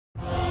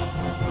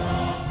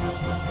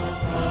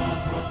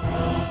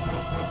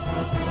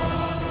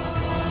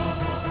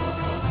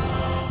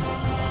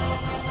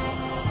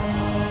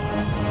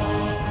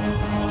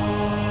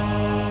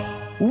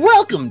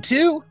Welcome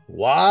to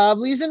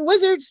Wobblies and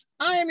Wizards.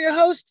 I am your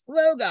host,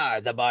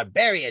 Logar the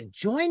Barbarian,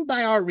 joined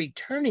by our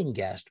returning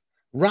guest,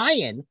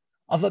 Ryan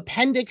of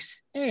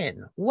Appendix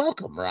N.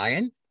 Welcome,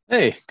 Ryan.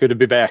 Hey, good to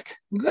be back.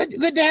 Good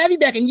to have you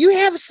back. And you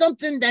have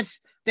something that's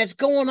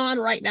going on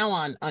right now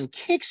on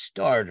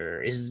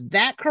Kickstarter. Is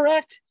that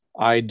correct?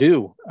 I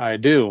do.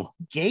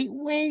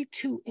 Gateway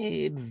to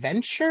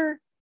Adventure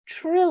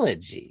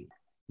Trilogy.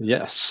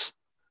 Yes.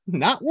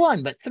 Not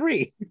one, but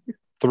three.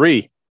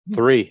 Three,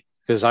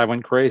 because I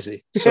went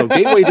crazy. So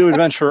Gateway to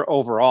Adventure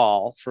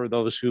overall, for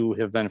those who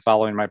have been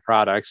following my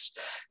products,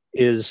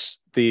 is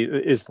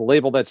the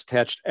label that's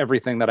attached to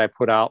everything that I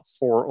put out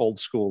for Old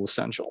School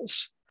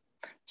Essentials.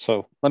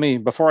 So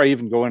before I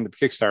even go into the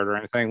Kickstarter or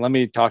anything, let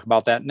me talk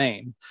about that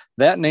name.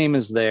 That name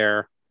is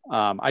there.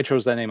 I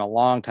chose that name a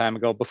long time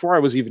ago, before I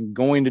was even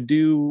going to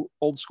do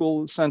Old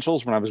School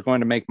Essentials, when I was going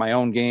to make my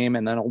own game,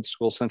 and then Old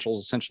School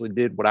Essentials essentially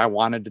did what I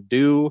wanted to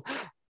do.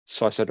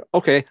 So I said,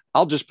 okay,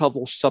 I'll just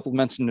publish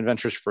supplements and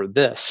adventures for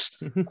this.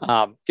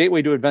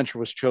 Gateway to Adventure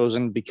was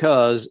chosen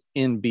because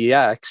in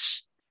BX,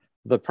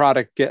 the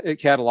product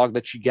catalog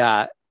that you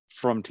got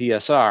from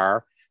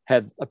TSR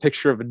had a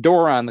picture of a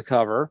door on the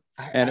cover,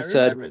 and it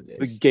said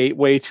the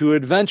Gateway to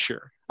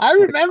Adventure. I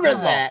remember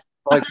that.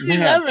 Like, I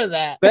remember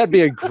that. That'd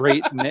be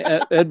great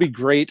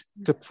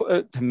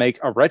to make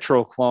a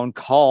retro clone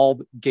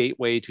called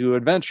Gateway to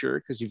Adventure,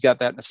 because you've got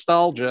that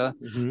nostalgia.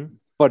 Mm-hmm.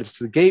 But it's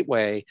the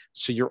gateway,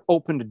 so you're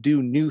open to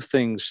do new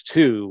things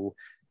too.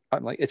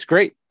 I'm like, it's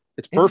great.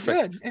 It's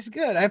perfect. It's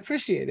good. I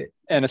appreciate it.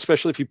 And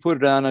especially if you put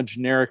it on a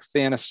generic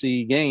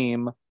fantasy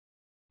game,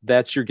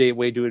 that's your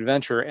gateway to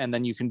adventure. And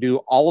then you can do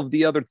all of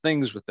the other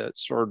things with it: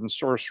 sword and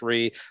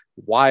sorcery,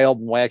 wild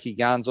and wacky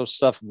gonzo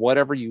stuff,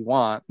 whatever you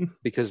want,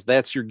 because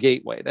that's your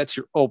gateway. That's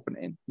your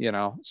opening,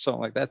 So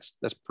like that's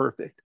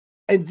perfect.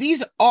 And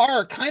these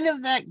are kind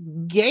of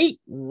that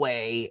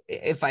gateway,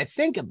 if I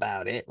think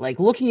about it, like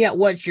looking at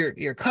what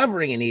you're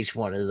covering in each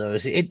one of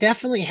those, it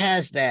definitely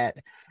has that.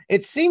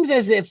 It seems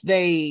as if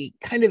they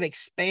kind of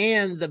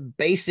expand the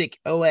basic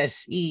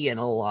OSE in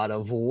a lot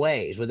of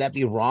ways. Would that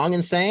be wrong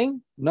in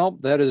saying? Nope,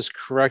 that is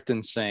correct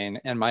in saying.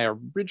 And my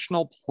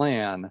original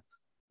plan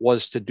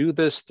was to do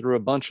this through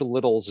a bunch of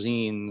little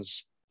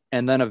zines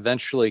and then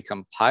eventually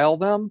compile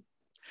them.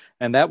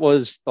 And that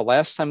was the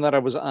last time that I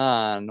was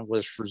on,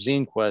 was for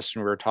Zine Quest,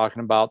 and we were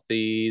talking about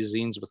the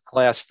zines with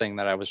class thing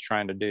that I was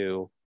trying to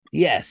do.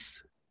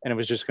 Yes. And it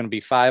was just going to be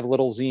 5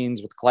 little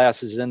zines with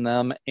classes in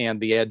them and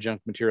the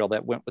adjunct material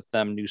that went with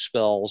them, new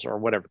spells or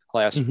whatever the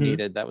class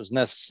needed that was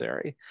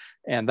necessary.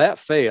 And that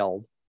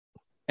failed.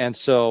 And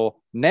so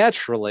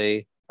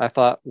naturally, I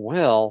thought,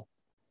 well,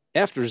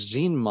 after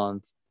Zine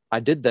Month, I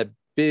did that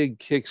big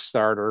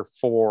Kickstarter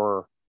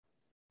for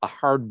a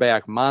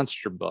hardback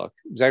monster book.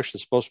 It was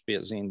actually supposed to be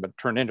a zine, but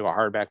turned into a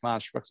hardback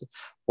monster book. So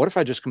what if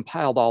I just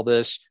compiled all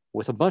this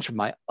with a bunch of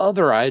my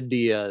other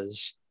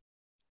ideas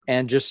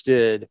and just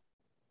did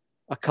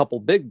a couple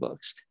big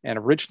books? And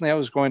originally I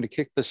was going to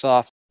kick this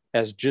off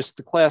as just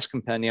the class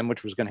compendium,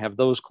 which was going to have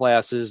those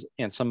classes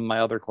and some of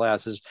my other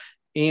classes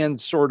and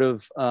sort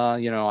of,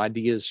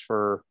 ideas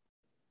for.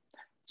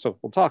 So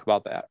we'll talk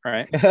about that,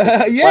 right? The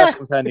class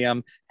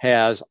compendium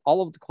has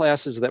all of the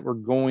classes that were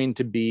going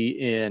to be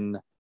in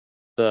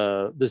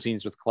the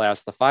zines with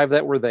class, the 5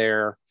 that were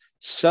there,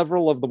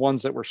 several of the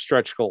ones that were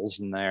stretch goals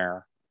in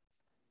there,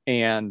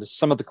 and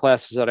some of the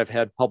classes that I've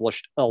had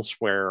published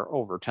elsewhere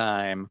over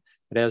time.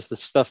 It has the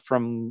stuff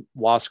from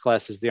Lost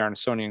classes, the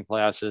Arnisonian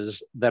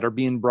classes, that are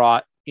being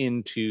brought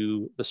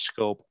into the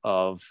scope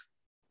of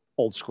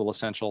Old School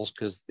Essentials,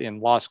 because in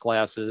Lost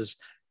classes,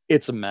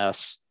 it's a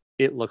mess.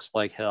 It looks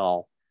like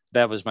hell.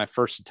 That was my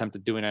first attempt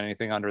at doing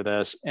anything under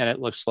this, and it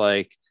looks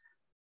like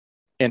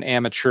an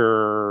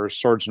amateur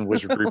Swords and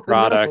Wizardry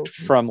product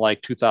from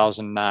like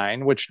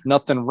 2009, which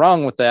nothing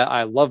wrong with that.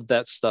 I loved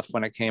that stuff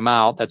when it came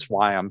out. That's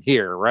why I'm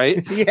here,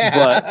 right?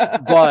 Yeah.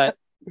 But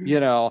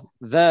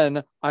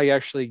then I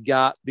actually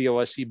got the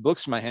OSE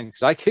books in my hand,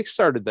 because I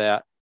kickstarted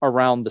that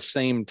around the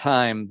same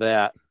time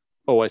that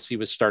OSE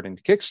was starting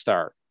to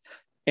kickstart.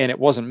 And it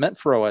wasn't meant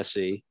for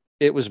OSE.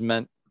 It was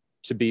meant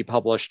to be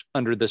published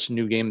under this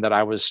new game that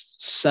I was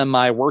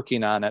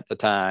semi-working on at the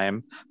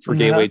time for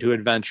Gateway to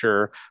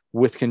Adventure,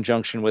 with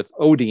conjunction with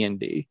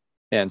OD&D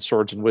and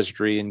Swords and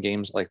Wizardry and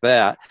games like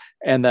that.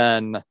 And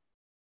then,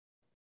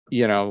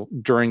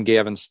 during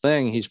Gavin's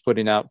thing, he's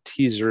putting out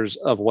teasers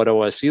of what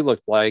OSE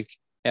looked like.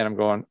 And I'm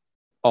going,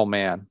 oh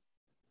man,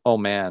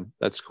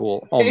 that's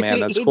cool. Oh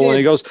man, that's cool. And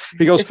he goes,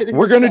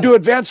 we're going to do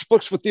advanced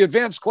books with the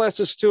advanced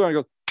classes too. And I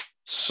go,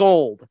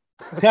 sold.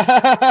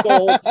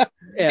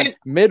 And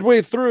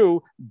midway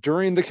through,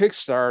 during the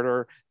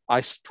Kickstarter,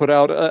 I put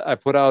out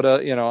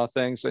a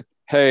thing saying,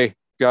 hey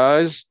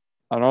guys,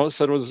 I know it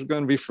said it was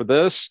going to be for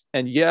this,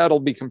 and yeah, it'll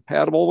be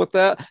compatible with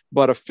that,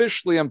 but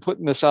officially I'm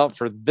putting this out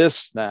for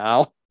this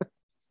now.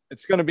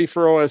 It's going to be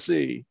for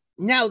OSE.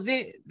 Now,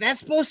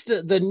 that's supposed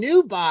to, the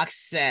new box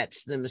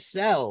sets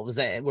themselves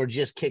that were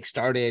just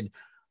kickstarted.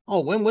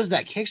 Oh, when was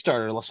that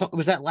Kickstarter?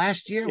 Was that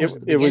last year? Was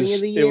it the beginning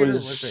of the year?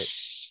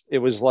 It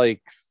was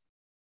like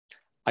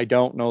I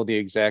don't know the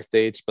exact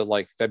dates, but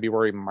like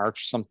February,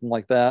 March, something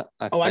like that.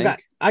 I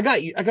think. I got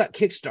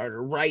Kickstarter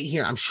right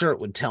here. I'm sure it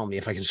would tell me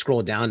if I can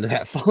scroll down to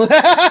that phone.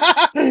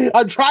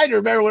 I'm trying to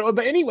remember what,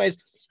 but anyways,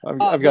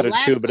 I've got it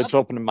too, but it's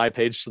open to my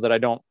page so that I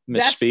don't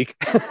misspeak.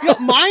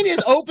 Mine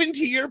is open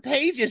to your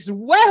page as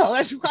well.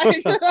 That's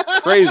why.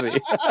 Crazy.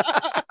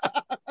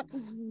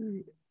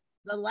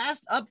 The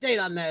last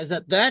update on that is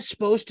that that's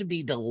supposed to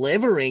be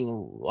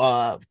delivering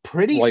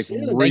pretty like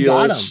soon.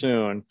 Real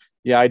soon.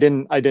 Yeah, I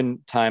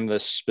didn't time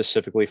this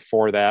specifically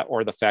for that,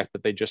 or the fact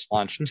that they just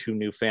launched 2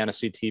 new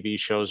fantasy TV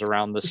shows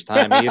around this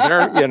time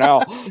either, you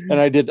know.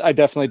 And I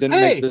definitely didn't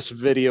make this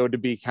video to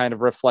be kind of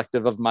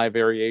reflective of my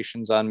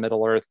variations on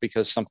Middle Earth,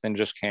 because something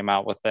just came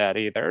out with that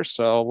either.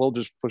 So we'll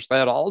just push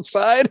that all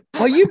aside.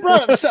 Well, you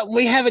brought up something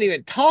we haven't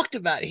even talked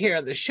about here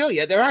on the show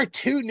yet. There are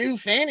 2 new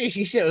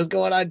fantasy shows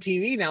going on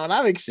TV now, and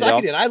I'm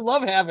excited. Yep. I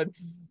love having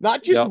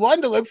not just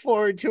one to look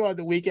forward to on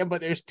the weekend,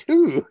 but there's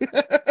 2.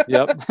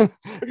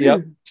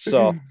 Yep.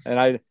 So,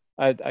 and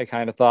I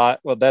kind of thought,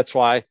 well, that's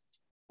why,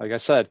 like I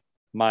said,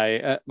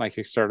 my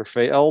Kickstarter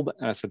failed,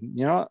 and I said,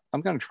 you know what?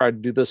 I'm going to try to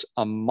do this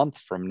a month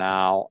from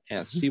now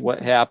and see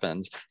what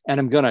happens. And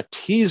I'm going to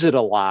tease it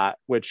a lot,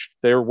 which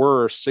there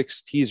were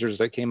 6 teasers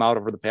that came out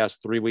over the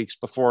past 3 weeks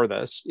before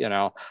this, you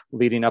know,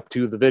 leading up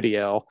to the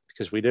video,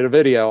 because we did a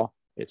video.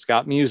 It's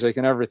got music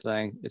and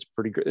everything. It's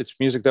pretty good. It's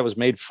music that was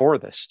made for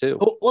this too.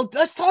 Well,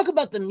 let's talk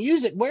about the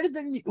music. Who did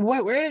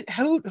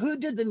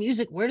the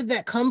music? Where did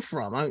that come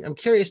from? I'm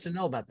curious to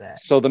know about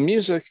that. So the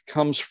music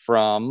comes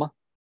from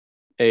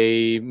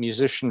a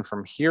musician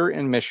from here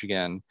in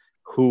Michigan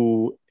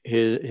who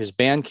his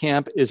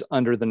Bandcamp is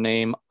under the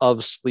name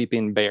of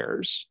Sleeping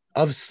Bears.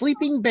 Of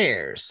Sleeping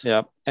Bears.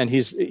 Yep. And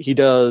he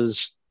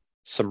does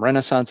some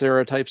Renaissance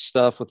era type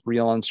stuff with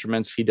real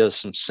instruments. He does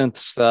some synth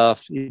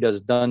stuff. He does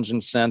dungeon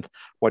synth.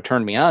 What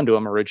turned me on to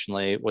him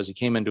originally was he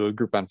came into a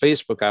group on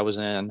Facebook I was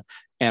in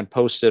and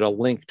posted a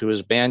link to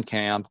his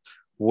Bandcamp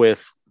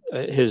with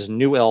his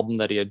new album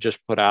that he had just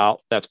put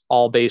out. That's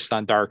all based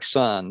on Dark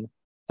Sun.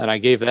 And I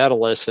gave that a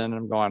listen, and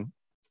I'm going,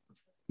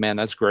 man,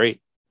 that's great.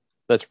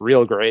 That's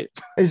real great.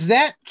 Is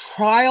that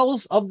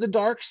Trials of the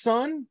Dark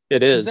Sun?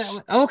 It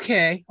is.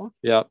 Okay.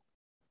 Yep.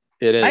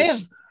 It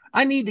is.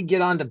 I need to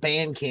get onto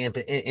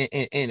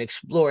Bandcamp and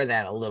explore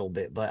that a little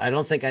bit, but I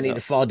don't think I need to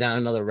fall down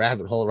another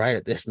rabbit hole right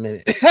at this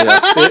minute.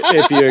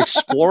 If you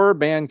explore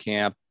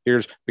Bandcamp,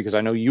 because I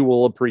know you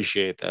will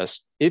appreciate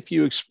this. If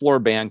you explore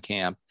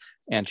Bandcamp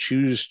and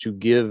choose to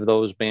give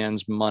those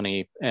bands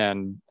money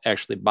and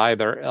actually buy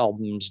their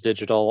albums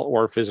digital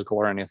or physical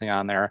or anything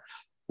on there,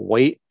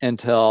 wait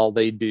until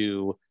they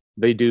do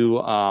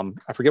I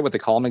forget what they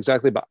call them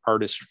exactly, but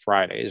Artist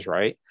Fridays,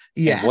 right?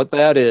 Yeah. And what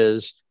that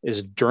is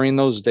during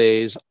those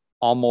days,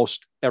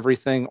 almost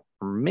everything,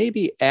 or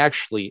maybe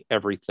actually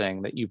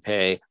everything that you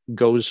pay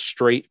goes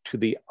straight to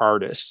the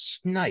artists.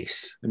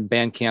 Nice. And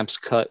Bandcamp's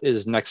cut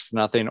is next to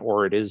nothing,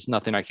 or it is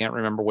nothing. I can't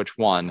remember which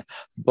one,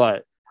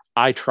 but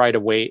I try to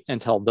wait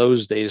until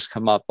those days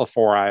come up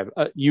before I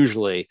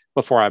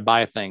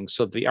buy things,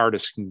 so the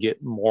artists can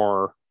get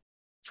more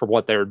for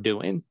what they're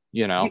doing,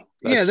 you know.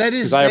 That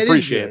is, I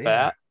appreciate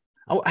that.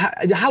 Oh,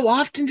 how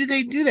often do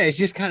they do that? It's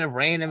just kind of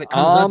random. It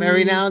comes up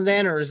every now and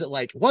then, or is it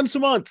like once a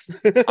month?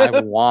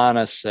 I want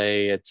to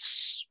say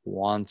it's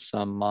once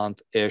a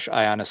month ish.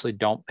 I honestly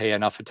don't pay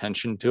enough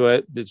attention to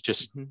it. It's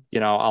just, you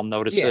know, I'll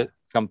notice it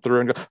come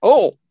through and go,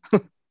 oh,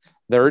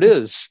 there it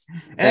is.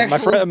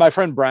 My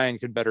friend Brian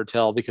could better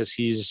tell, because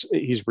he's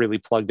really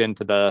plugged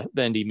into the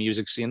indie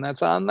music scene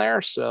that's on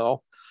there.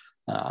 So,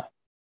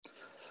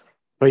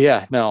 but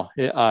yeah, no,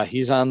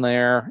 he's on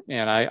there,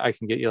 and I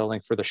can get you a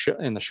link for the show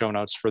in the show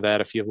notes for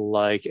that if you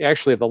like.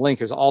 Actually, the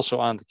link is also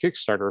on the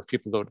Kickstarter if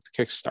people go to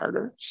the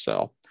Kickstarter.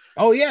 So,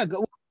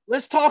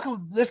 let's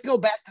go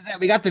back to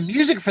that. We got the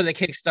music for the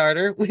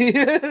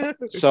Kickstarter.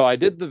 So I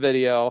did the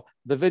video.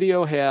 The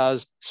video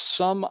has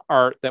some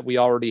art that we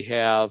already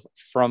have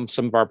from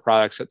some of our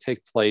products that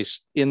take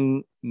place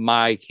in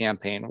my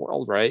campaign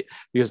world, right?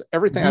 Because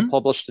everything I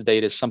published to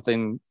date is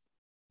something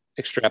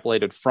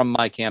extrapolated from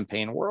my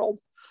campaign world.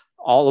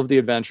 All of the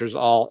adventures,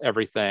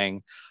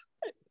 everything.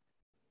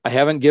 I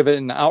haven't given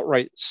an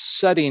outright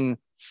setting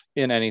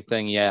in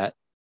anything yet,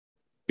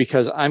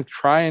 because I'm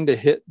trying to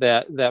hit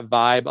that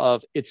vibe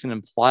of it's an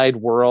implied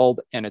world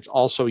and it's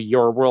also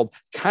your world,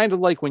 kind of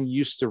like when you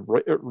used to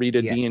read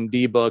a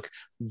D&D book,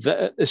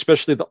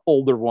 especially the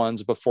older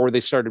ones before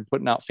they started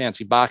putting out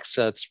fancy box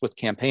sets with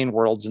campaign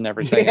worlds and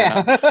everything.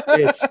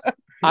 And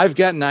I've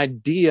got an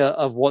idea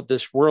of what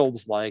this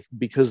world's like,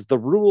 because the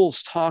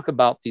rules talk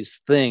about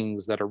these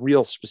things that are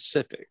real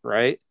specific,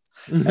 right?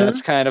 And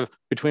that's kind of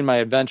between my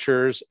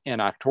adventures and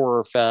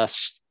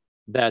Oktoberfest.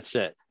 That's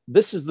it.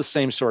 This is the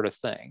same sort of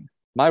thing.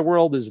 My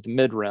world is the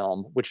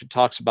mid-realm, which it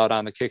talks about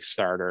on the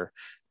Kickstarter.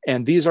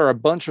 And these are a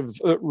bunch of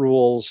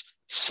rules.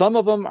 Some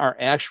of them are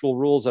actual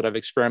rules that I've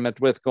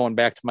experimented with going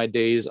back to my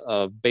days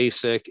of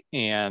basic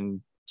and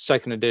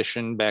second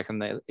edition back in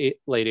the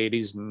late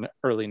 80s and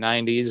early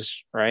 90s,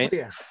 right? Oh,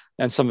 yeah.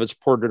 And some of it's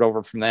ported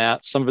over from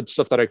that. Some of it's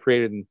stuff that I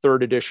created in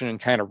third edition and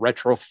kind of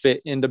retrofit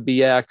into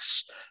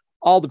BX.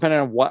 all depending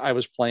on what I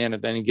was playing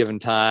at any given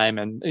time,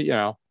 and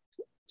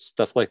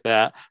stuff like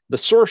that. The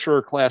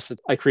sorcerer class that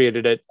I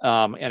created it,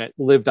 and it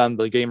lived on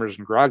the Gamers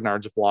and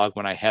Grognards blog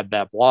when I had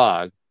that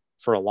blog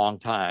for a long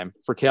time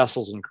for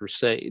Castles and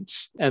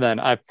Crusades. And then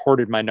I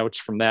ported my notes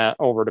from that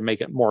over to make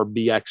it more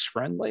BX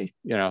friendly,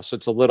 so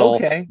it's a little,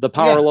 the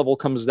power level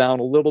comes down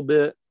a little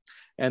bit.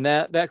 And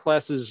that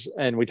class is,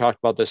 and we talked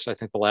about this, I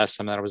think the last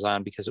time that I was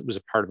on, because it was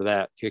a part of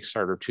that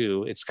Kickstarter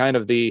too. It's kind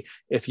of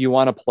if you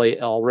want to play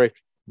Elric,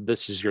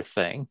 this is your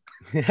thing.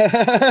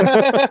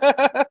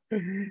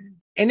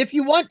 And if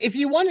you want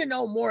to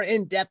know more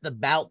in depth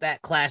about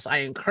that class, I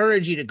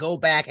encourage you to go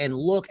back and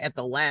look at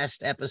the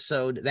last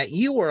episode that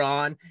you were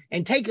on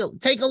and take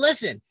a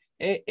listen.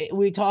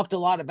 We talked a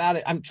lot about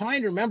it. I'm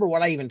trying to remember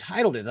what I even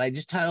titled it. I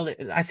just titled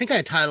it. I think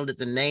I titled it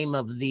the name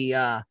of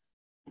the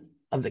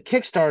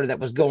Kickstarter that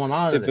was going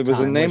on. If it was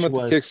the name of the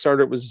Kickstarter,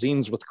 it was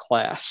Zines with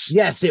Class.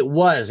 Yes, it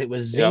was. It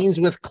was Zines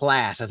with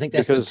Class. I think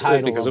that's the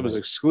title. Because it was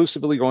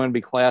exclusively going to be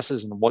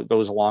classes and what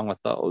goes along with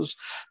those.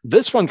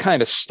 This one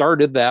kind of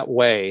started that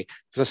way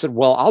because I said,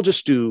 well, I'll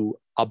just do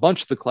a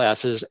bunch of the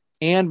classes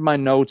and my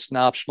notes and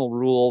optional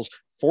rules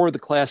for the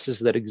classes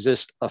that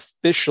exist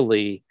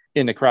officially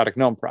in Necrotic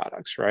Gnome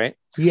products, right?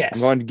 Yes. I'm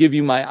going to give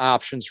you my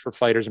options for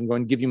fighters. I'm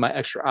going to give you my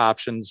extra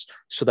options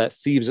so that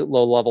thieves at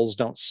low levels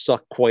don't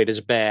suck quite as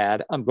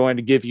bad. I'm going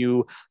to give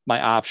you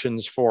my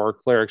options for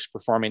clerics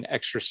performing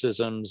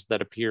exorcisms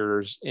that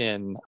appears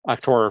in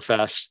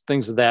Oktoberfest,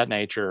 things of that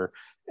nature,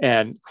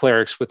 and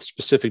clerics with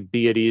specific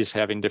deities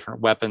having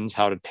different weapons,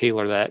 how to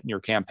tailor that in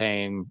your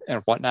campaign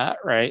and whatnot,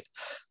 right?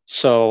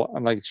 So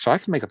I'm like, so I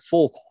can make a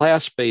full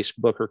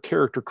class-based book or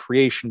character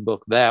creation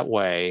book that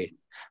way,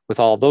 with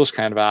all those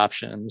kind of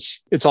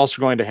options. It's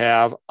also going to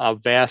have a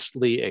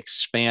vastly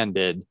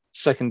expanded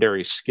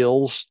secondary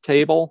skills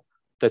table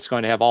that's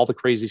going to have all the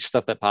crazy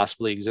stuff that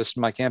possibly exists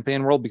in my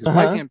campaign world, because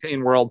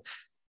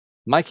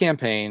my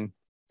campaign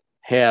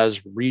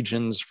has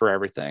regions for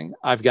everything.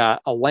 I've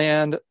got a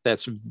land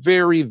that's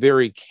very,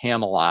 very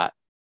Camelot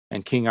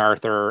and King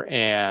Arthur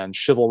and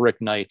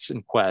chivalric knights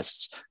and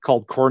quests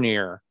called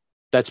Cornier.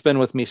 That's been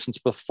with me since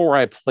before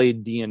I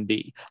played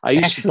D&D. I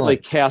used to play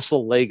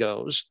Castle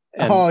Legos.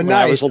 And when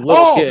I was a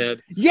little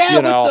kid.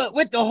 Yeah,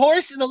 with the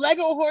horse and the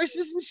Lego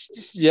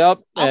horses. Yep.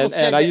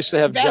 And I used to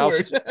have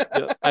jousts.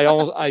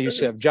 I used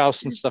to have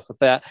jousts and stuff like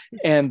that.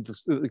 And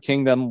the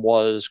kingdom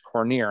was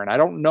Cornier. And I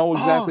don't know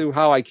exactly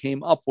how I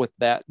came up with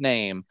that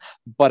name,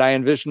 but I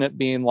envision it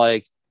being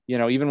like,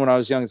 even when I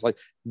was young, it's like,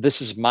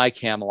 this is my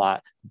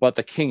Camelot, but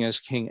the king is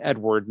King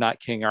Edward, not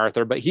King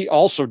Arthur, but he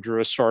also drew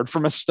a sword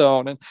from a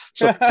stone. And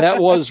so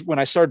that was when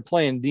I started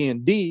playing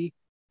D&D,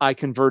 I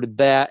converted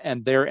that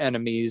and their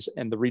enemies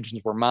and the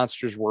regions where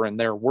monsters were in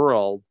their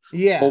world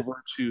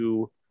over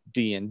to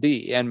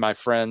D&D. And my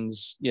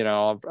friends,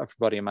 a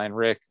buddy of mine,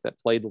 Rick, that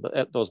played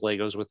those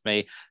Legos with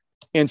me,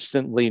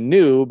 instantly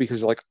knew,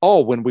 because like,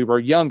 when we were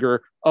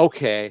younger,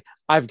 okay,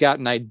 I've got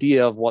an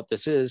idea of what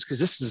this is, because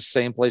this is the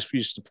same place we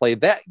used to play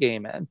that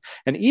game in.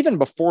 And even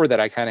before that,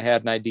 I kind of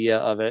had an idea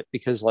of it,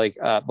 because like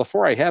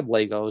before I had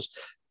Legos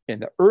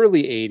in the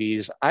early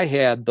 80s, I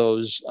had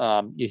those,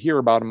 you hear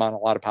about them on a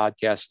lot of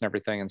podcasts and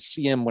everything, and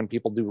see them when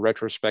people do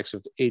retrospects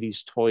of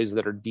 80s toys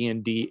that are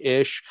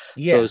D&D-ish,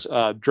 those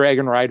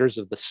Dragon Riders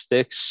of the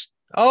Styx,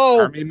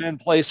 army men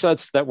play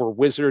sets that were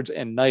wizards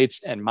and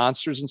knights and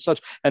monsters and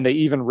such. And they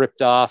even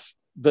ripped off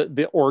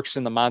the orcs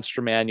in the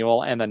monster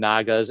manual and the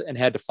Nagas and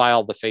had to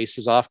file the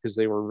faces off because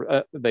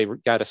they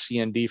got a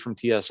C&D from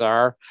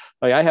TSR.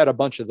 Like, I had a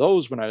bunch of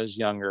those when I was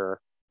younger.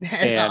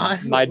 That's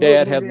awesome. My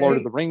dad had Lord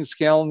of the Rings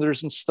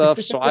calendars and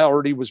stuff. So I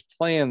already was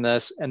playing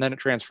this, and then it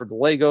transferred to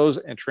Legos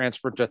and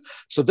transferred to,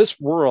 so this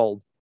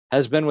world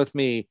has been with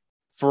me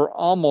for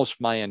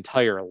almost my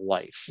entire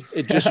life.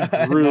 It just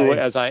grew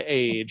as I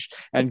aged,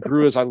 and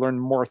grew as I learned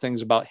more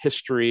things about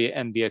history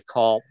and the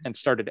occult and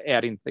started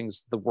adding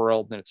things to the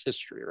world and its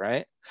history,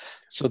 right?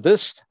 So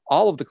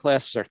all of the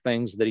classes are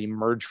things that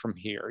emerge from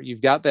here.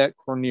 You've got that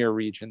Cornier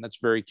region that's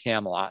very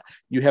Camelot.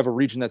 You have a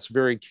region that's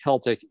very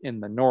Celtic in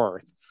the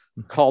north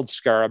called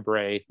Skara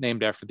Brae,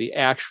 named after the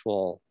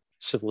actual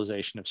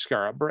civilization of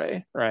Skara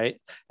Brae,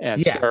 right?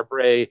 And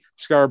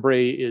Skara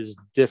Brae is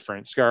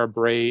different. Skara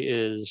Brae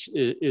is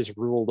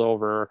ruled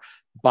over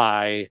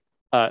by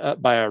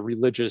a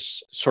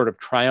religious sort of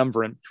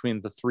triumvirate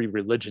between the three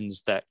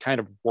religions that kind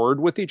of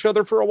warred with each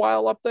other for a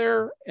while up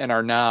there and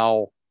are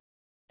now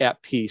at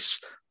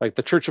peace, like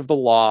the Church of the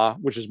Law,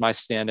 which is my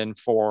stand-in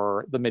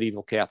for the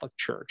medieval Catholic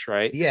Church,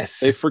 right? Yes.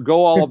 They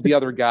forgo all of the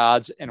other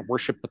gods and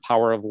worship the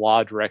power of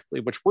law directly,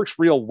 which works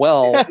real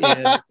well.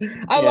 I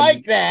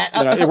like that.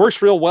 It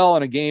works real well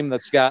in a game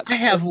that's got. I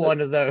have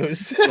one of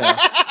those.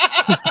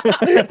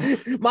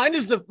 Mine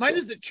is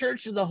the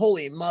Church of the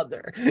Holy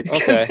Mother.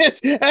 Okay.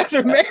 It's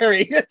after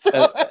Mary.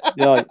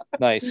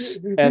 Nice.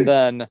 And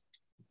then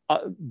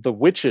the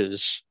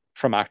witches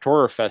from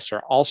Oktoberfest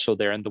are also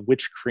there, and the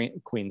Witch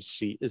Queen's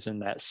seat is in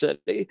that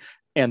city.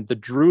 And the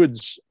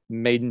Druids'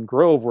 Maiden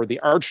Grove, where the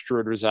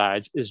Archdruid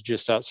resides, is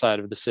just outside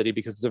of the city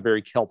because it's a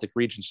very Celtic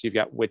region. So you've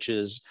got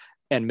witches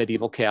and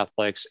medieval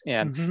Catholics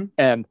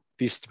and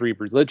these three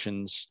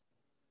religions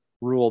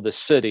rule the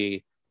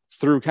city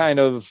through kind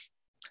of,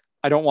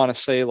 I don't want to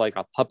say like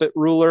a puppet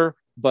ruler,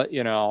 but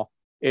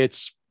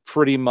it's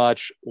pretty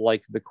much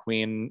like the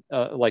queen,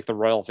 like the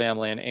royal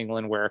family in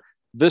England, where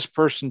this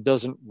person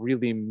doesn't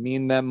really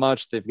mean that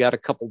much. They've got a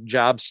couple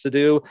jobs to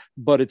do,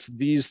 but it's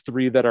these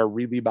three that are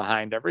really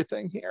behind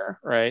everything here,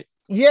 right?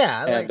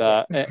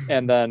 Yeah.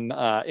 And then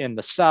in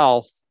the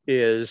South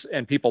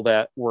and people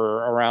that were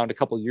around a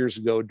couple of years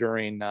ago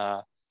during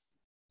the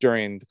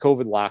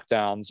COVID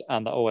lockdowns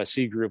on the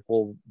OSE group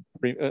will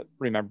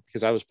remember,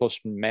 because I was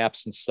posting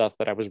maps and stuff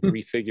that I was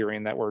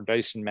refiguring that were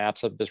Dyson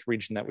maps of this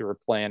region that we were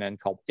playing in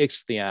called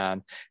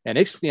Ixthion. And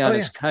Ixthion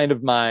is kind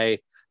of my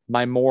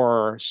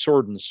more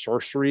sword and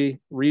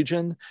sorcery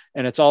region.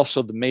 And it's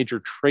also the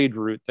major trade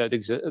route that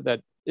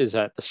is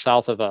at the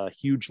south of a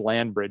huge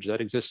land bridge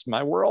that exists in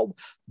my world.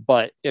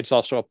 But it's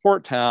also a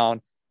port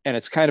town, and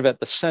it's kind of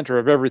at the center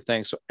of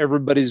everything. So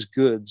everybody's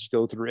goods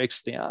go through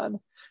Ixthion.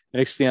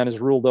 And Ixthion is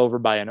ruled over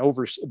by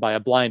a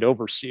blind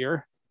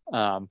overseer,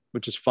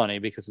 which is funny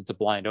because it's a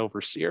blind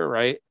overseer,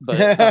 right? But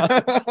you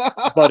had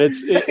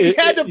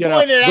to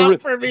point it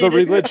out for me. The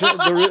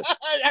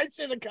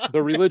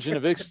religion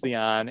of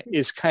Ixthion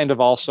is kind of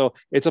also,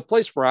 it's a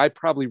place where I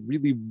probably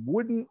really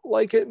wouldn't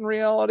like it in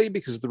reality,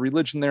 because the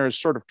religion there is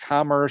sort of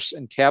commerce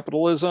and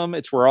capitalism.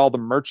 It's where all the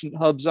merchant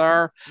hubs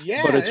are.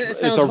 Yeah, but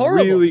it's a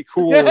really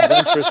cool,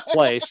 adventurous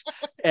place.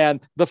 And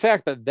the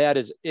fact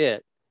that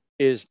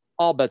is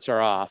all bets are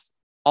off.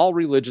 All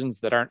religions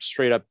that aren't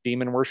straight up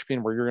demon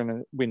worshiping,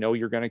 where we know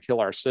you're gonna kill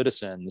our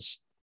citizens,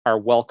 are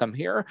welcome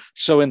here.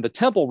 So in the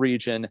temple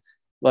region,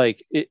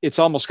 like it's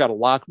almost got a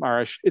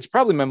Lockmarish. It's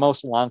probably my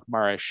most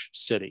Lockmarish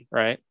city,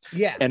 right?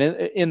 Yeah. And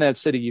in that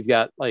city, you've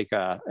got like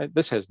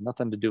this has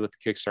nothing to do with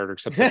the Kickstarter,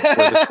 except where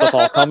this stuff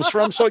all comes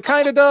from. So it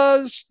kind of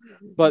does,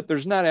 but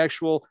there's not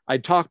actual. I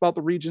talk about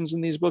the regions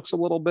in these books a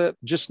little bit,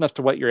 just enough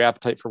to whet your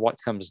appetite for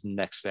what comes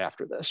next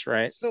after this,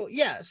 right? So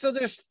so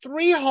there's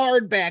 3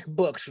 hardback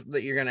books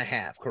that you're gonna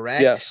have,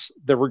 correct? Yes,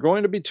 there were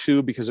going to be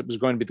 2, because it was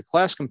going to be the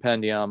class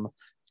compendium,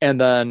 and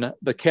then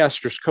the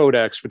Caster's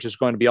Codex, which is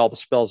going to be all the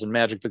spells and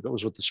magic that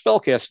goes with the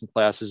spellcasting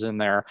classes in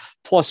there,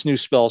 plus new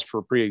spells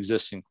for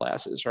pre-existing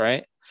classes,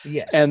 right?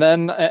 Yes. And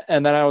then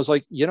I was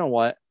like, you know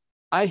what?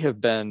 I have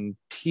been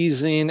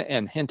teasing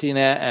and hinting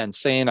at and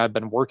saying I've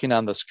been working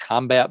on this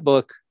combat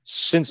book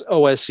since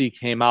OSE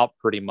came out,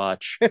 pretty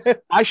much.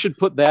 I should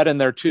put that in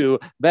there too.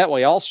 That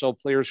way also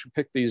players who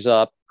pick these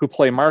up, who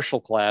play martial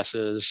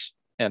classes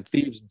and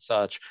thieves and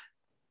such,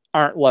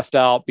 aren't left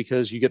out,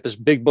 because you get this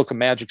big book of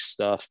magic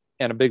stuff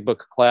and a big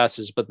book of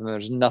classes, but then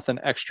there's nothing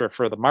extra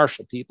for the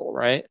martial people,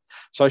 right?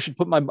 So I should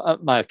put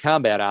my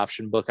combat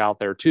option book out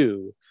there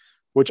too,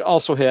 which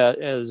also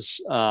has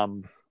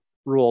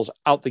rules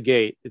out the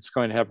gate. It's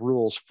going to have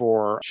rules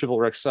for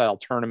chivalric style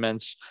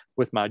tournaments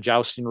with my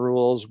jousting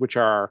rules,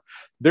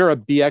 they're a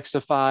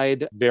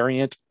BXified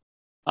variant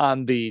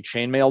on the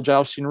chainmail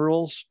jousting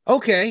rules.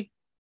 Okay.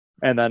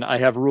 And then I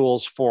have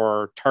rules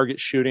for target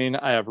shooting.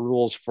 I have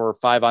rules for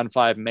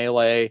 5-on-5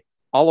 melee,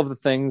 all of the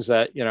things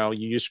that, you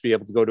used to be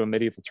able to go to a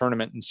medieval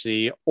tournament and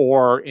see,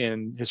 or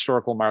in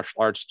historical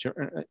martial arts,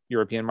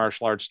 European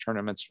martial arts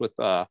tournaments with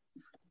the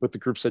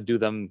groups that do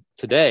them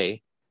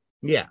today.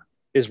 Yeah.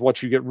 Is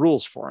what you get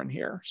rules for in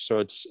here. So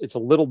it's a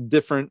little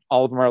different.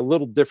 All of them are a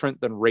little different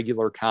than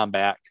regular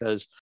combat,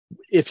 because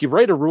if you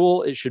write a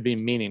rule, it should be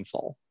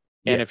meaningful.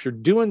 And if you're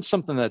doing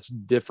something that's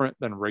different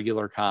than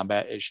regular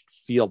combat, it should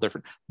feel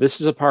different. This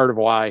is a part of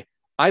why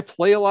I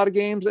play a lot of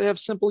games that have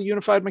simple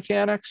unified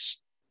mechanics.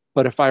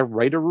 But if I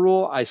write a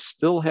rule, I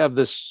still have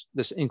this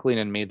inkling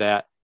in me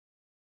that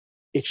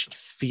it should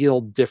feel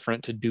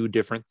different to do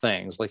different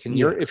things. Like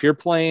if you're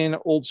playing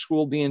old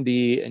school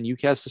D&D and you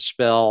cast a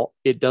spell,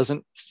 it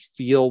doesn't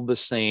feel the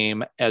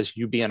same as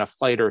you being a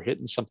fighter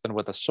hitting something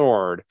with a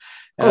sword.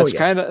 And that's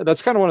kind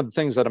of one of the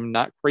things that I'm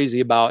not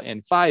crazy about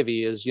in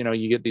 5e is,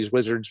 you get these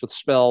wizards with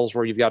spells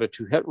where you've got a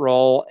 2-hit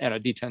roll and a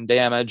D10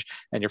 damage,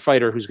 and your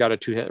fighter who's got a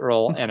 2-hit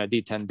roll and a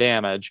D10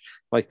 damage.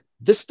 Like,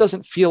 this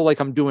doesn't feel like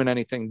I'm doing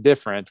anything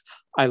different.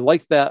 I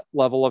like that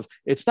level of,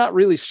 it's not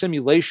really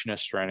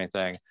simulationist or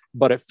anything,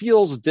 but it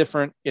feels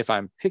different if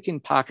I'm picking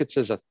pockets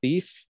as a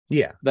thief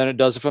than it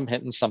does if I'm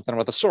hitting something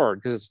with a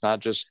sword, because it's not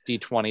just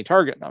D20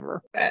 target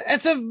number.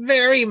 That's a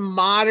very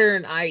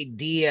modern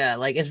idea.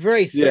 Like, it's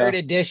very third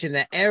edition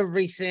that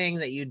everything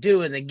that you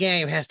do in the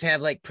game has to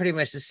have like pretty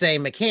much the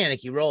same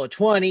mechanic. You roll a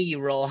 20,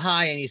 you roll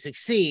high, and you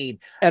succeed.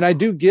 And I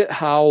do get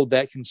how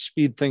that can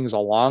speed things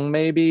along,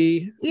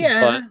 maybe.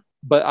 Yeah.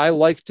 But I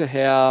like to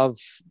have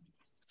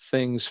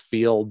things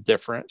feel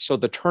different. So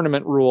the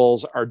tournament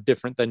rules are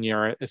different than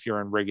if you're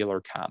in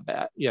regular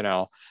combat.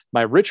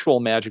 My ritual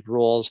magic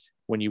rules,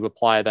 when you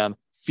apply them,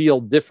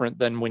 feel different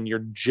than when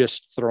you're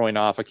just throwing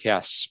off a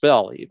cast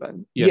spell,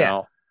 even. You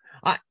know?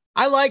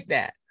 I like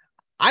that.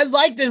 I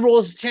like the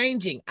rules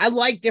changing. I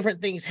like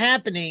different things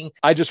happening.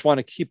 I just want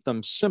to keep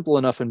them simple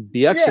enough and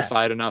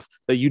BXified enough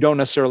that you don't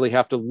necessarily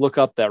have to look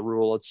up that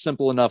rule. It's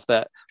simple enough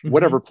that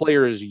whatever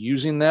player is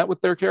using that with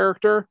their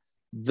character,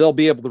 they'll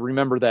be able to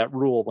remember that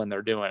rule when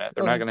they're doing it.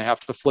 They're not going to have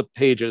to flip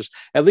pages,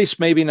 at least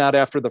maybe not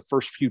after the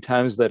first few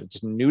times that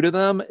it's new to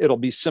them. It'll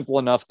be simple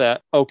enough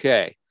that,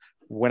 okay,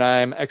 when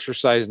I'm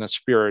exercising a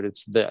spirit,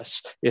 it's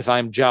this. If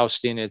I'm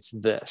jousting, it's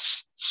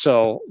this.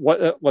 So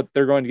what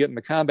they're going to get in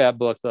the combat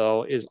book,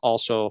 though, is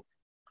also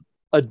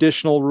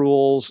additional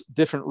rules,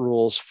 different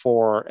rules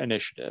for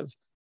initiative,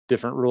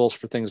 different rules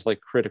for things like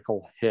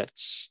critical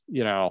hits,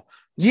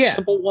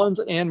 simple ones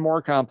and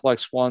more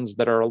complex ones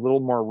that are a little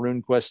more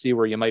RuneQuest-y,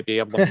 where you might be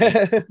able to make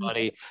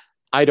everybody.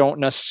 I don't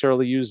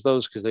necessarily use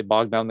those because they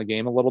bog down the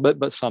game a little bit,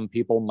 but some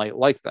people might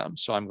like them.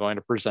 So I'm going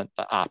to present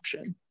the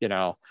option,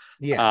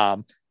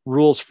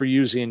 rules for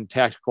using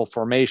tactical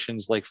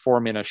formations, like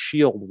forming a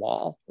shield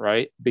wall,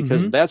 right?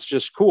 Because that's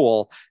just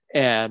cool.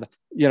 And,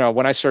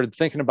 when I started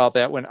thinking about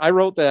that, when I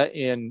wrote that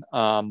in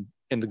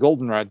the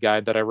Goldenrod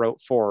guide that I wrote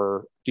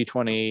for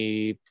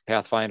D20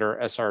 Pathfinder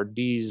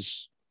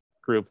SRD's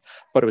group,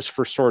 but it was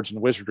for Swords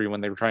and Wizardry when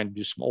they were trying to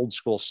do some old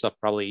school stuff,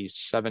 probably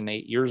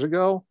 7-8 years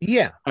ago.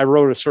 Yeah. I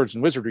wrote a Swords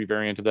and Wizardry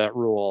variant of that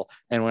rule.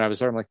 And when I was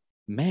there, I'm like,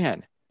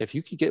 man, if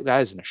you could get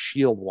guys in a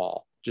shield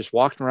wall, just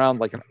walking around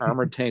like an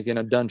armored tank in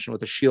a dungeon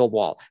with a shield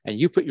wall, and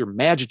you put your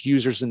magic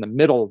users in the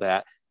middle of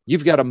that,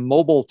 you've got a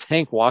mobile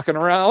tank walking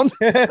around.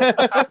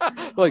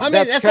 That's like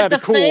the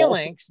cool.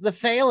 Phalanx. The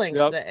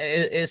phalanx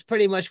is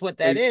pretty much what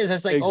that is.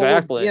 That's like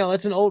exactly.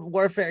 It's an old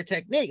warfare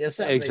technique.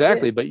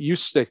 Exactly. But you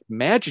stick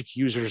magic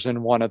users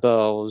in one of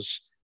those,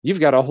 you've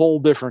got a whole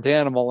different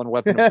animal and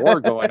weapon of war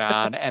going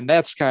on, and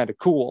that's kind of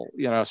cool.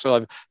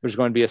 So there's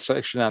going to be a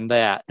section on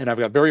that, and I've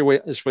got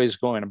various ways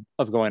going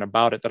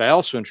about it that I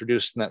also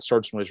introduced in that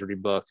Swords and Wizardry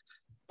book.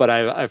 But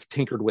I've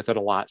tinkered with it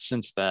a lot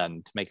since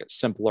then to make it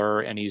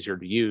simpler and easier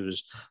to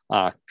use.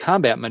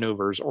 Combat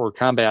maneuvers or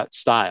combat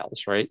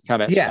styles, right?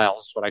 Combat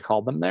styles is what I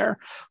call them there,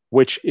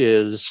 which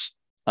is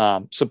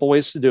simple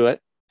ways to do it.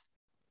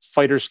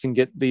 Fighters can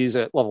get these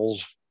at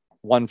levels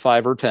 1,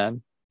 5, or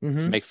 10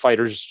 to make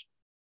fighters,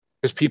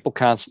 because people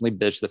constantly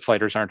bitch that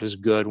fighters aren't as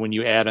good when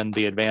you add in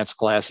the advanced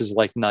classes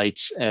like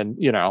knights and,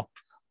 all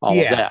of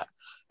that.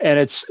 And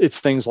it's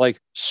things like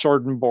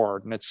sword and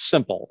board, and it's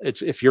simple.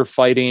 It's if you're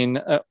fighting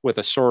with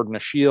a sword and a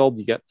shield,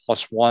 you get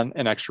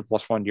an extra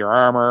 +1 to your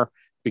armor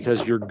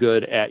because you're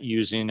good at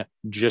using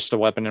just a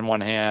weapon in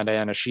one hand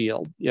and a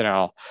shield,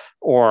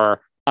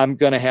 Or I'm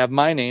going to have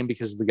my name,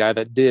 because the guy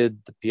that did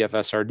the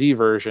PFSRD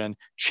version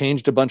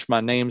changed a bunch of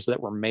my names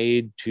that were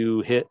made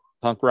to hit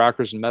punk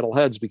rockers and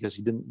metalheads because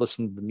he didn't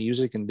listen to the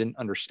music and didn't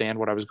understand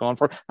what I was going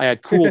for. I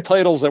had cool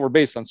titles that were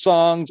based on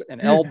songs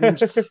and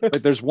albums.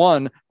 Like there's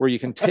one where you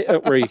can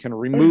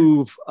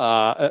remove,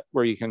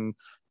 where you can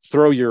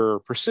throw your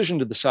precision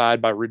to the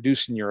side by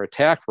reducing your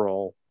attack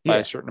roll by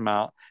a certain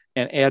amount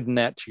and adding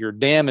that to your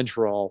damage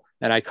roll.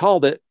 And I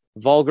called it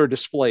Vulgar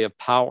Display of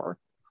Power.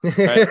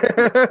 Right?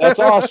 That's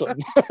awesome.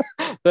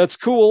 That's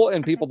cool.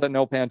 And people that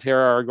know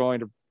Pantera are going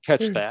to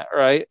catch that,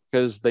 right?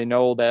 Because they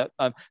know that.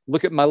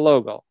 Look at my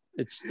logo.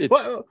 It's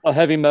a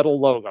heavy metal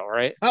logo,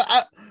 right?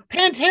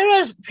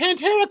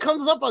 Pantera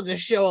comes up on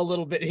this show a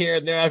little bit here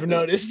and there, I've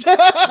noticed.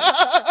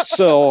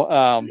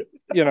 So,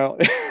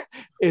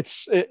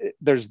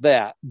 there's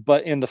that.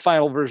 But in the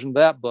final version of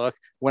that book,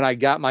 when I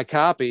got my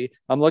copy,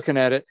 I'm looking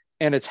at it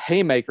and it's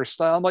Haymaker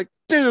style. I'm like,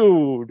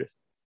 dude,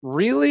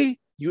 really?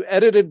 You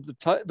edited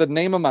the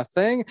name of my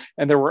thing?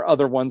 And there were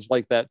other ones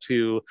like that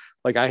too.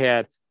 Like I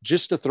had,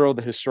 just to throw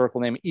the historical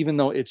name, even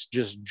though it's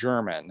just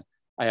German,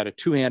 I had a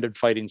two-handed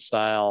fighting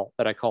style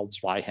that I called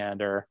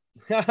Zweihander,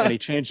 and he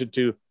changed it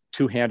to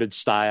two-handed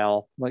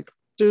style. I'm like,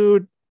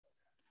 dude,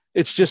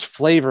 it's just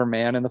flavor,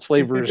 man, and the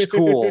flavor is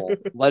cool.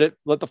 Let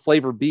the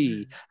flavor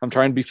be. I'm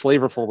trying to be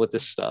flavorful with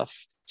this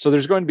stuff. So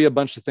there's going to be a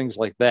bunch of things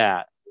like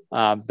that.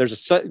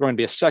 There's going to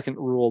be a second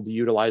rule to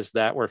utilize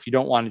that, where if you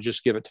don't want to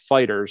just give it to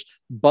fighters,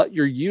 but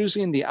you're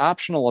using the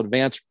optional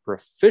advanced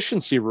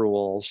proficiency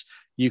rules,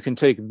 you can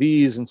take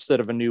these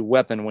instead of a new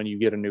weapon when you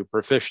get a new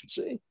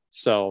proficiency.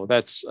 So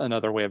that's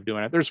another way of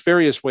doing it. There's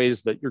various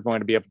ways that you're going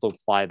to be able to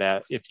apply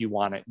that if you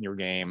want it in your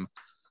game.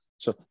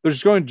 So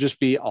there's going to just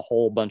be a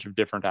whole bunch of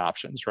different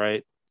options,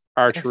 right?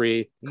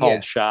 Archery,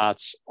 called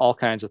shots, all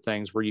kinds of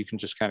things where you can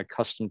just kind of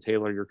custom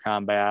tailor your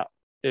combat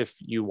if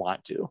you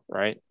want to,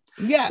 right?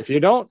 Yeah. If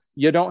you don't,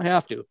 you don't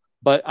have to.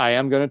 But I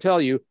am going to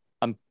tell you,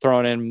 I'm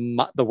throwing in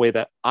the way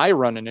that I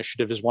run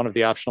initiative is one of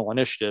the optional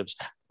initiatives,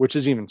 which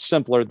is even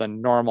simpler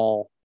than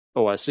normal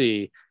OSE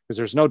because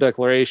there's no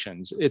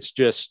declarations. It's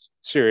just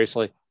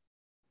seriously,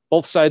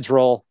 both sides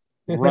roll,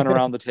 run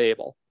around the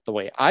table. The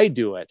way I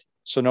do it,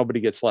 so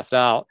nobody gets left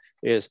out,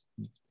 is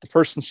the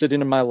person sitting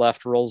to my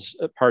left rolls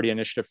party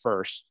initiative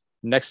first.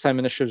 Next time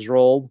initiative's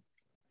rolled,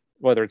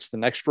 whether it's the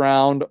next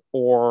round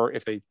or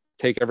if they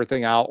take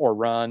everything out or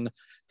run,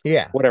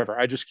 whatever,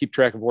 I just keep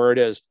track of where it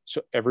is.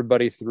 So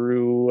everybody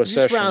through a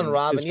session round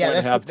robin. is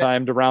going to have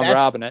time to round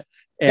robin it.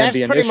 And that's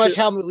pretty much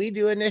how we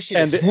do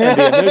initiative. And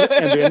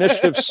the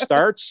initiative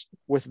starts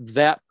with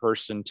that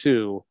person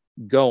too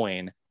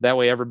going. That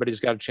way everybody's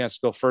got a chance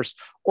to go first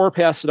or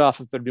pass it off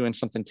if they're doing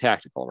something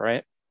tactical,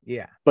 right?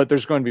 Yeah. But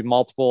there's going to be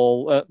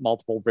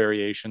multiple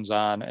variations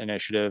on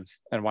initiative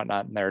and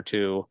whatnot in there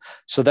too.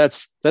 So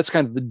that's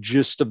kind of the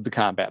gist of the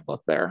combat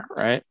book there,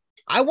 right?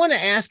 I want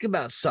to ask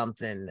about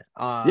something.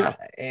 Yeah.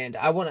 And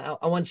I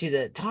want you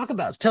to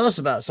tell us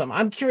about something.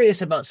 I'm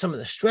curious about some of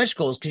the stretch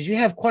goals, because you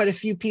have quite a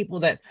few people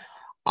that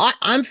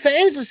I'm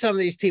fans of. Some of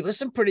these people,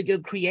 some pretty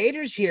good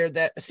creators here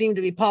that seem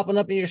to be popping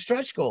up in your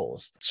stretch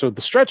goals. So the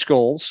stretch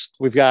goals,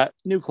 we've got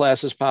new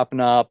classes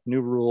popping up,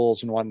 new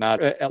rules and whatnot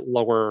at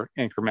lower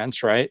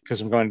increments, right?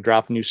 Because I'm going to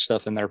drop new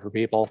stuff in there for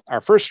people. Our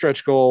first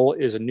stretch goal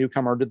is a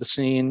newcomer to the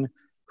scene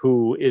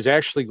who is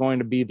actually going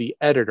to be the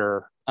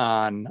editor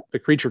on the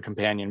Creature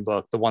Companion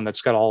book, the one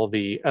that's got all of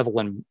the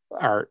Evelyn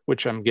art,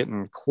 which I'm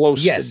getting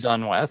close to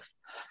done with.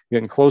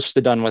 Getting close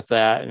to done with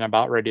that and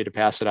about ready to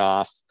pass it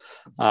off.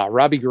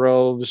 Robbie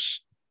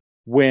Groves,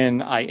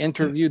 when I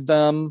interviewed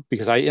them,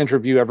 because I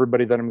interview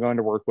everybody that I'm going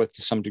to work with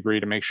to some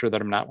degree to make sure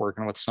that I'm not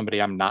working with somebody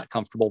I'm not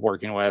comfortable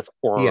working with,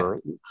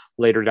 or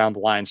later down the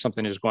line,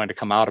 something is going to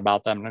come out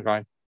about them and I'm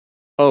going,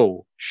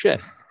 oh,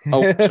 shit.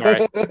 Oh,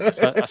 sorry.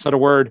 I said a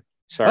word.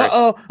 Sorry.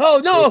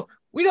 Oh, no.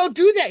 We don't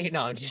do that.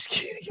 I'm just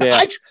kidding.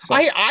 Yeah,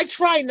 I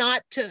try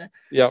not to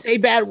say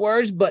bad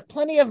words, but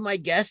plenty of my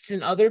guests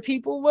and other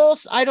people will.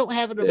 So I don't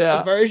have an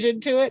aversion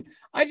to it.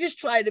 I just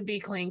try to be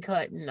clean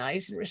cut and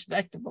nice and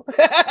respectable.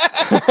 Because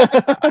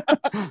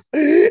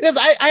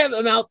I have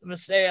the mouth of a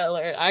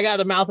sailor. I got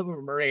the mouth of a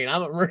Marine.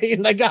 I'm a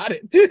Marine. I got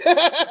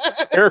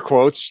it. Air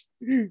quotes,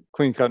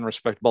 clean cut and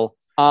respectable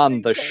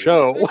on the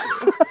show.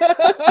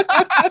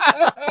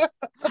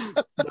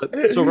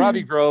 So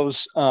Robbie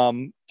Groves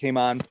came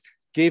on,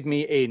 gave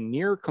me a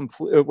near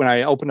complete, when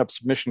I opened up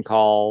submission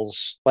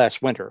calls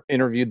last winter,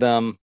 interviewed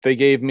them. They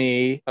gave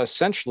me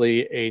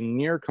essentially a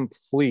near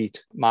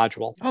complete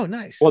module. Oh,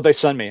 nice. Well, they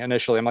sent me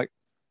initially. I'm like,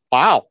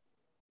 wow.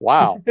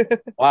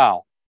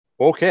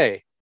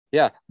 Okay.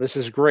 Yeah, this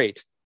is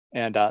great.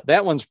 And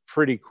that one's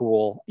pretty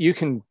cool. You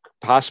can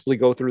possibly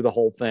go through the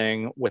whole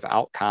thing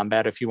without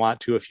combat if you want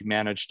to, if you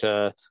manage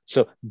to.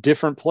 So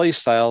different play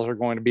styles are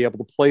going to be able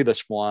to play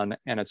this one,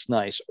 and it's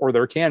nice. Or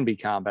there can be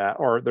combat,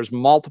 or there's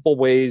multiple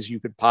ways you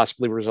could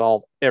possibly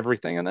resolve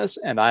everything in this.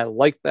 And I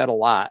like that a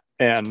lot.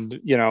 And,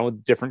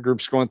 different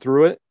groups going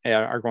through it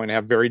are going to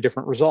have very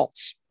different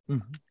results.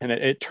 Mm-hmm. And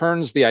it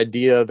turns the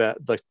idea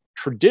that the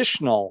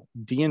traditional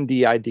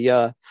D&D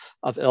idea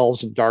of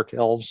elves and dark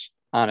elves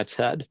on its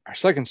head. Our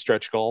second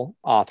stretch goal,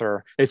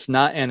 author, it's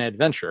not an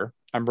adventure.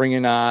 I'm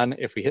bringing on,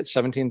 if we hit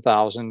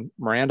 17,000,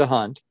 Miranda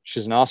Hunt.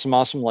 She's an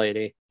awesome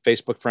lady.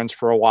 Facebook friends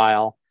for a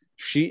while.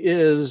 She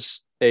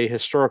is a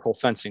historical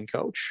fencing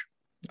coach.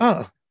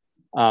 Oh.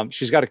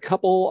 She's got a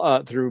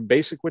couple through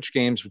Basic Witch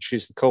Games, which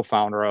she's the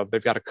co-founder of.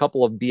 They've got a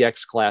couple of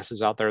BX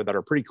classes out there that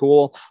are pretty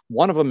cool.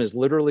 One of them is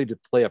literally to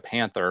play a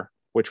panther,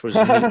 which was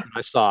neat when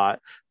I saw it.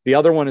 The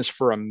other one is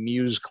for a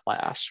muse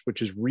class,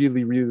 which is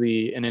really,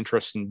 really an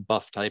interesting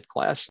buff type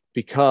class,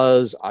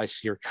 because I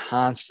see her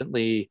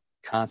constantly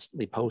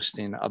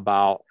posting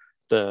about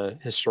the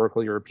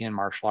historical European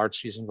martial arts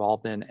she's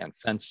involved in, and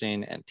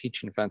fencing and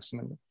teaching fencing.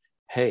 And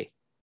hey,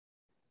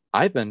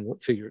 I've been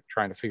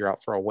trying to figure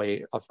out for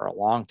a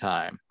long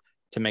time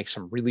to make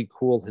some really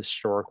cool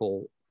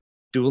historical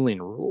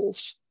dueling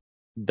rules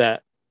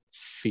that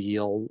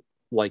feel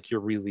like you're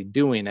really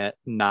doing it,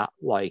 not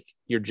like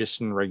you're just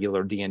in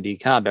regular D&D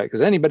combat,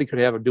 because anybody could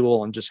have a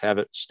duel and just have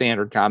it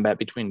standard combat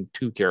between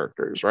two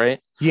characters, right?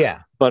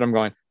 Yeah. But I'm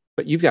going,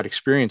 but you've got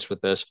experience with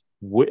this,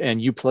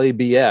 and you play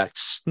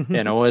BX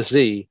and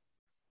OSZ.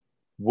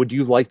 Would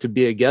you like to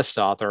be a guest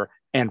author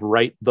and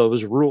write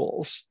those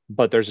rules?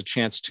 But there's a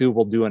chance too,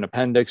 we'll do an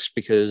appendix,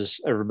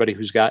 because everybody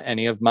who's got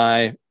any of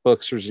my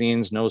books or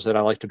zines knows that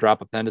I like to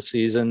drop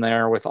appendices in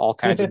there with all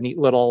kinds of neat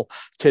little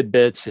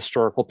tidbits,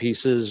 historical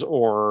pieces,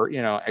 or,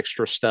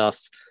 extra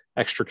stuff,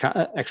 extra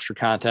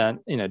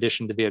content in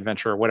addition to the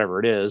adventure or whatever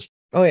it is.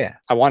 Oh yeah.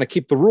 I want to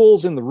keep the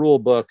rules in the rule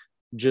book,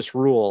 just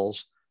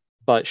rules.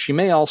 But she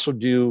may also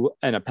do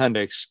an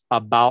appendix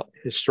about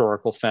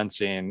historical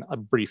fencing, a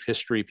brief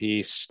history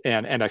piece,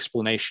 and an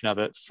explanation of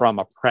it from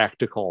a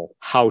practical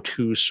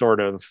how-to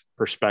sort of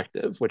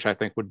perspective, which I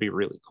think would be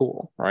really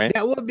cool, right?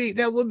 That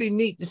would be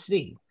neat to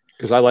see.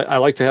 Because I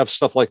like to have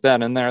stuff like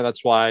that in there.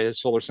 That's why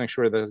Solar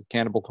Sanctuary, the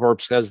Cannibal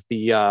Corpse, has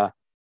the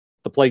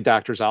Plague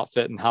Doctor's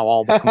outfit and how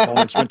all the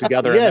components went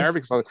together in there,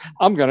 because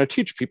I'm going to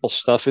teach people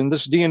stuff in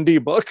this D&D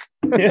book.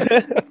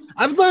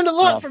 I've learned a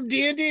lot from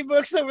D&D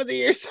books over the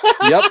years.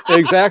 Yep,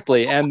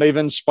 exactly. And they've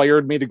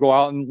inspired me to go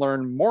out and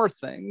learn more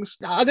things.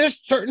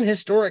 There's certain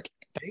historic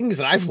things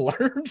that I've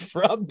learned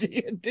from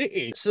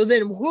D&D. So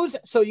then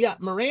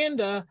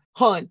Miranda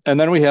Hunt. And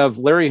then we have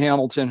Larry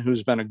Hamilton,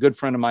 who's been a good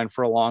friend of mine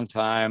for a long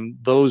time.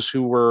 Those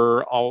who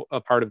were all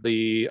a part of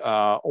the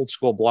old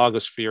school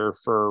blogosphere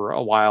for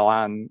a while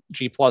on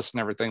G Plus and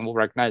everything will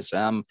recognize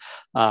him.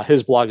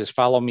 His blog is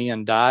Follow Me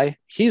and Die.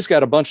 He's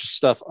got a bunch of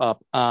stuff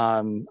up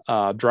on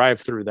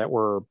Drive-Thru that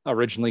were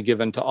originally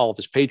given to all of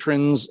his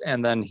patrons,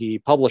 and then he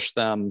published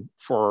them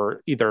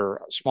for either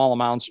small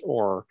amounts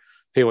or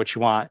pay what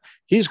you want.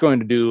 He's going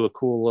to do a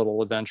cool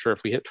little adventure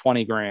if we hit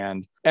 20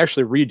 grand.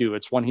 Actually redo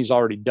it's one he's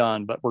already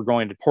done, but we're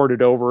going to port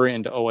it over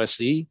into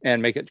OSE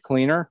and make it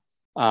cleaner.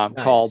 Nice.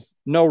 Called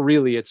No,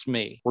 Really, It's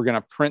Me. We're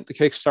going to print the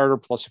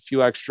Kickstarter plus a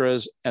few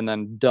extras and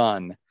then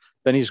done.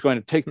 Then he's going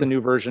to take the new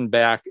version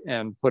back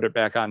and put it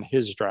back on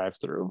his drive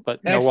through, but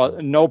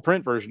no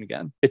print version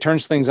again. It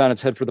turns things on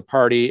its head for the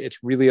party. It's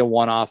really a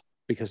one-off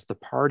because the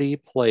party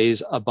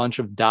plays a bunch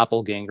of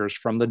doppelgangers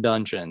from the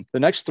dungeon. The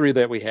next three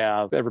that we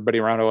have, everybody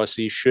around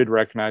OSE should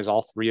recognize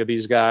all three of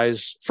these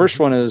guys. First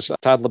one is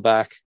Todd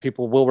Lebec.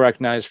 People will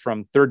recognize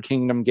from Third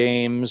Kingdom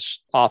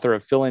Games, author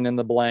of Filling in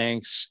the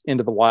Blanks,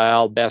 Into the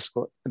Wild,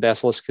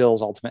 Basilisk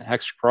Hills, Ultimate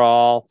Hex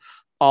Crawl,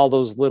 all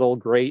those little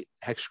great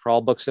hex crawl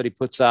books that he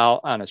puts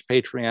out on his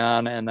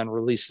Patreon and then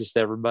releases to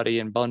everybody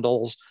in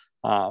bundles.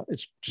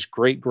 It's just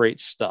great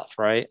stuff,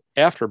 right?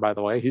 After, by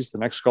the way, he's the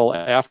next goal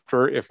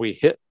after if we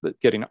hit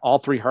getting all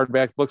three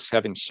hardback books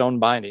having sewn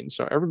binding.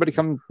 So everybody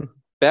come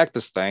back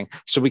this thing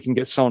so we can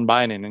get sewn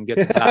binding and get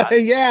to Todd.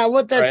 Yeah, I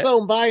want that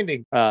sewn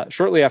binding.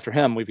 Shortly after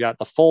him, we've got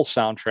the full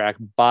soundtrack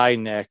by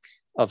Nick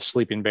of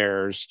Sleeping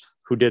Bears,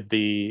 who did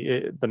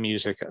the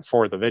music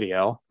for the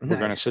video. Nice. We're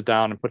going to sit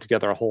down and put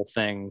together a whole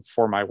thing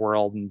for my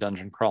world and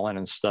dungeon crawling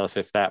and stuff,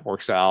 if that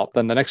works out.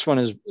 Then the next one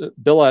is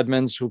Bill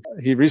Edmonds, who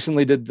he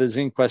recently did the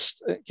Zine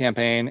Quest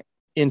campaign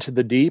Into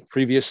the Deep.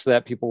 Previous to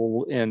that,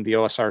 people in the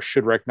OSR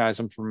should recognize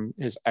him from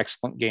his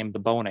excellent game, The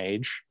Bone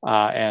Age.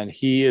 And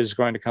he is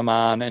going to come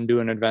on and do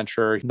an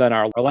adventure. Then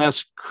our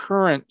last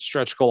current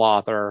stretch goal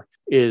author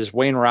is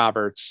Wayne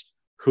Roberts,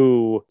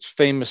 who is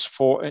famous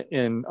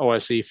in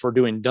OSE for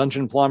doing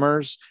Dungeon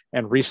Plumbers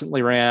and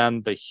recently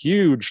ran the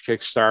huge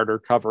Kickstarter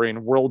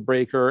covering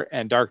Worldbreaker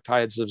and Dark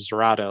Tides of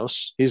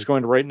Zerados. He's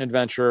going to write an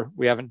adventure.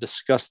 We haven't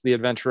discussed the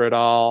adventure at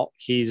all.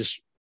 He's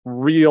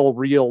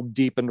real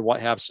deep into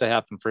what has to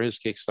happen for his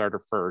Kickstarter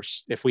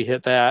first. If we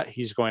hit that,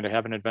 he's going to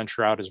have an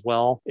adventure out as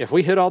well. If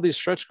we hit all these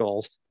stretch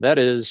goals, that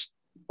is,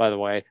 by the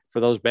way, for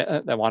those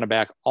that want to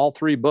back all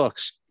three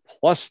books,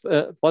 plus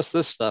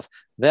this stuff,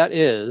 that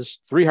is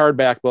 3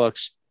 hardback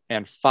books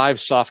and 5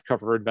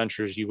 softcover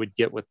adventures you would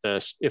get with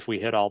this if we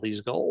hit all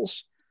these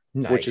goals,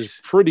 nice. Which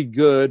is pretty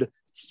good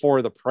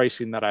for the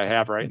pricing that I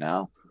have right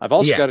now. I've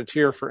also got a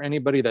tier for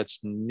anybody that's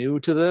new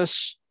to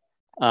this,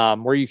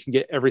 where you can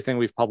get everything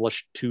we've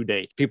published to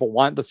date. People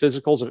want the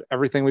physicals of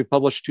everything we've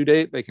published to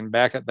date. They can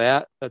back at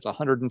that. That's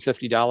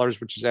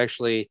 $150, which is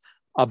actually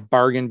a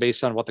bargain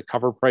based on what the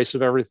cover price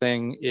of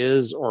everything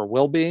is or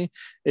will be.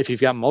 If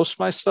you've got most of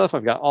my stuff,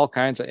 I've got all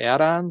kinds of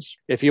add-ons.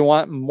 If you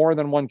want more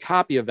than one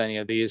copy of any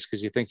of these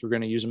because you think you're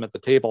going to use them at the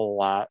table a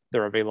lot,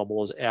 they're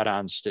available as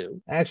add-ons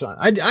too.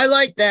 Excellent. I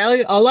like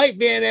that. I like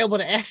being able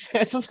to add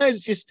that.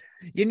 Sometimes just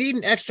you need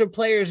an extra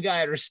player's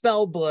guide or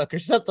spell book or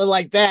something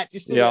like that,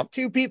 just so that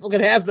 2 people can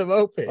have them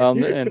open.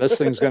 And this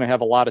thing's going to have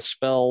a lot of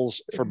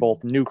spells for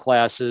both new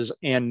classes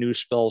and new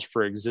spells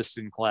for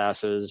existing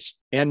classes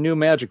and new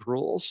magic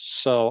rules.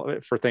 So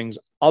for things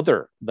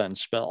other than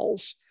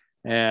spells.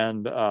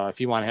 And if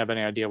you want to have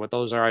any idea what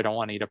those are, I don't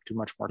want to eat up too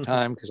much more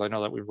time because I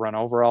know that we've run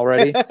over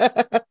already.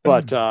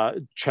 But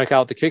check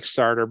out the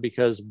Kickstarter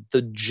because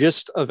the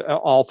gist of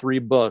all 3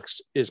 books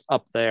is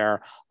up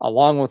there,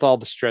 along with all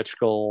the stretch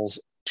goals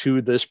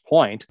to this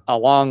point,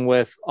 along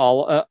with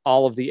all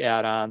of the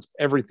add-ons.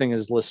 Everything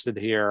is listed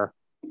here.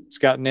 It's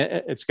got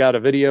a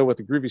video with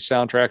a groovy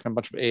soundtrack and a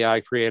bunch of AI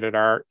created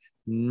art.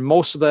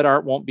 Most of that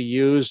art won't be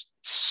used.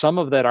 Some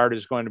of that art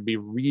is going to be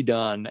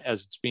redone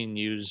as it's being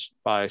used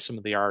by some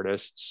of the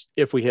artists.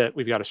 If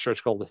we've got a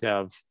stretch goal to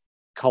have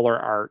color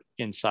art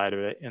inside of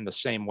it in the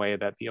same way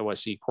that the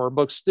OSE core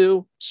books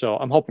do. So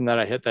I'm hoping that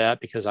I hit that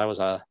because I was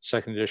a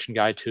 2nd edition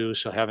guy too.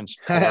 So having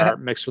some color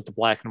art mixed with the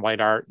black and white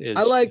art is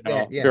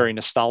very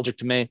nostalgic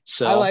to me.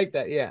 So I like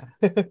that. Yeah.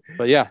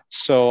 But yeah,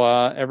 so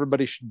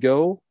everybody should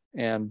go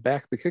and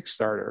back the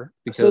Kickstarter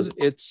because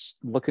it's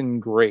looking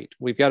great.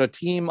 We've got a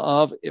team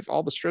of, if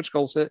all the stretch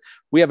goals hit,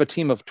 we have a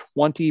team of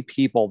 20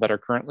 people that are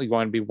currently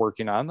going to be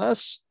working on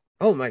this.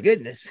 Oh my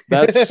goodness.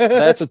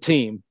 That's a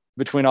team.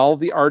 Between all of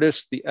the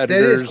artists, the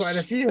editors, quite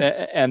a few.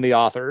 And the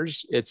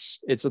authors, it's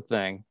a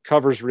thing.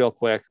 Covers real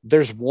quick.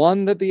 There's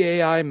one that the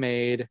AI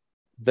made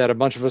that a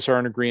bunch of us are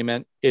in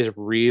agreement is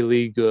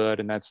really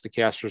good, and that's the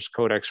Caster's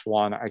Codex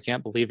one. I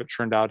can't believe it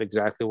turned out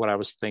exactly what I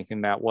was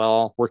thinking that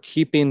well. We're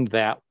keeping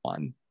that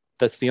one.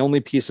 That's the only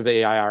piece of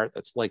AI art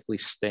that's likely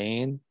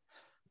staying.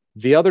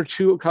 The other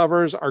 2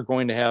 covers are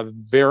going to have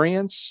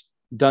variants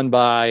done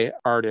by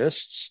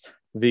artists.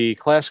 The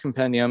class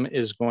compendium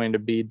is going to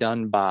be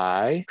done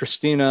by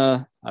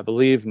Christina, I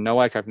believe,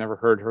 Nowak. I've never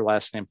heard her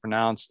last name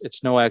pronounced.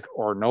 It's Nowak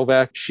or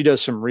Novak. She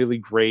does some really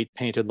great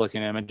painted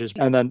looking images.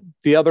 And then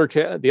the other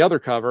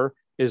cover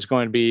is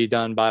going to be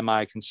done by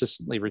my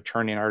consistently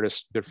returning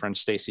artist, good friend,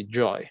 Stacy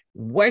Joy.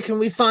 Where can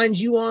we find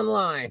you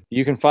online?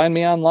 You can find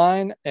me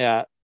online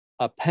at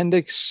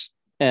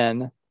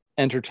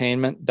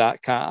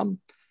appendixnentertainment.com.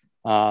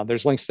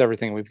 There's links to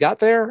everything we've got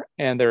there.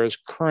 And there is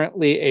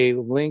currently a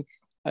link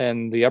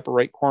in the upper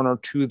right corner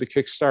to the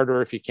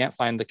Kickstarter if you can't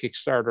find the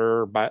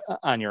Kickstarter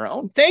on your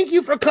own. Thank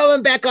you for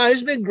coming back on.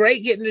 It's been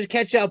great getting to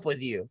catch up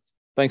with you.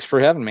 Thanks for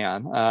having me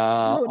on.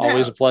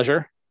 Always a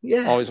pleasure.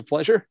 Yeah, always a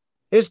pleasure.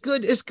 It's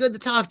good to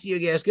talk to you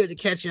again. It's good to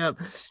catch up.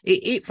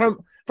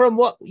 From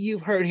what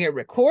you've heard here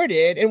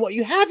recorded and what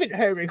you haven't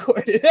heard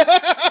recorded.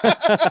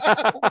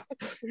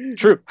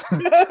 True.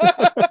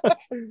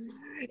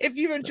 If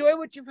you've enjoyed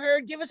what you've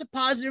heard, give us a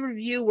positive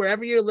review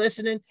wherever you're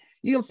listening.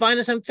 You can find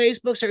us on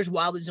Facebook, search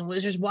Wobblies and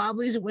Wizards.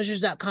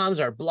 WobbliesandWizards.com is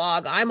our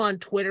blog. I'm on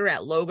Twitter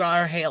at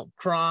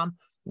LogarHaleCrom.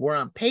 We're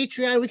on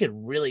Patreon. We could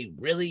really,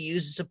 really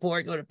use the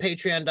support. Go to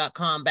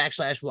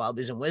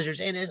patreon.com/Wobblies and Wizards.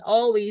 And as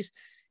always,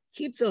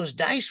 keep those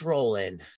dice rolling.